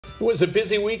It was a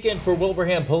busy weekend for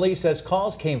Wilbraham Police as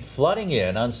calls came flooding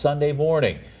in on Sunday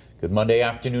morning. Good Monday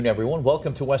afternoon, everyone.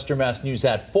 Welcome to Western Mass News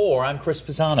at 4. I'm Chris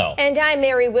Pisano. And I'm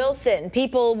Mary Wilson.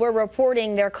 People were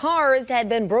reporting their cars had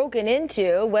been broken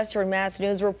into. Western Mass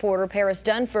News reporter Paris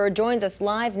Dunford joins us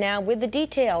live now with the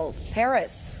details.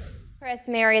 Paris. Chris,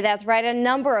 Mary, that's right. A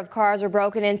number of cars were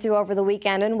broken into over the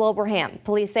weekend in Wilbraham.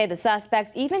 Police say the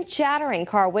suspects even shattering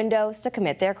car windows to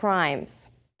commit their crimes.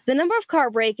 The number of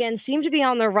car break-ins seem to be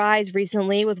on the rise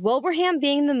recently, with Wilbraham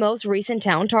being the most recent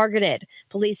town targeted.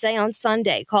 Police say on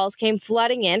Sunday, calls came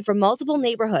flooding in from multiple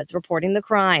neighborhoods reporting the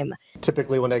crime.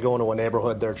 Typically, when they go into a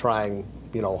neighborhood, they're trying,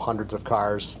 hundreds of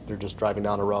cars. They're just driving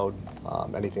down the road,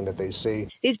 anything that they see.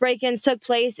 These break-ins took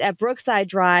place at Brookside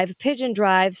Drive, Pigeon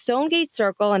Drive, Stonegate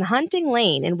Circle, and Hunting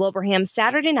Lane in Wilbraham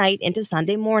Saturday night into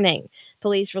Sunday morning.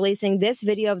 Police releasing this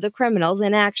video of the criminals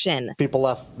in action. People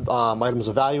left items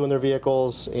of value in their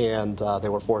vehicles, and they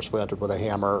were forcefully entered with a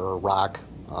hammer or rock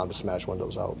to smash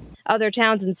windows out. Other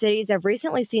towns and cities have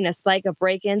recently seen a spike of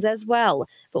break-ins as well,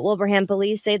 but Wilbraham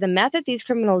Police say the method these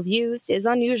criminals used is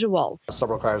unusual.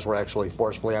 Several cars were actually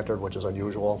forcefully entered, which is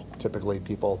unusual. Typically,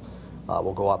 people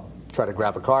will go up, try to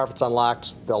grab a car. If it's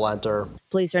unlocked, they'll enter.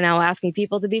 Police are now asking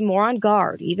people to be more on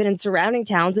guard, even in surrounding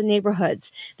towns and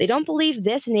neighborhoods. They don't believe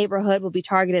this neighborhood will be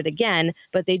targeted again,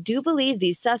 but they do believe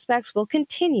these suspects will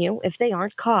continue if they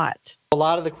aren't caught. A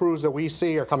lot of the crews that we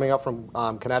see are coming up from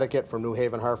Connecticut, from New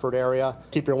Haven, Hartford area.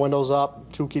 Keep your windows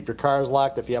up. 2, keep your cars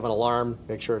locked. If you have an alarm,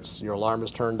 make sure your alarm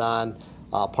is turned on.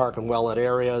 Park in well-lit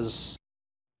areas.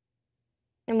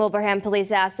 And Wilbraham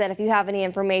Police ask that if you have any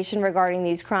information regarding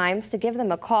these crimes, to give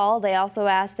them a call. They also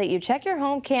ask that you check your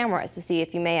home cameras to see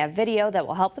if you may have video that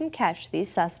will help them catch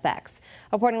these suspects.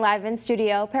 Reporting live in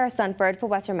studio, Paris Dunford for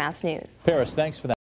Western Mass News. Paris, thanks for that.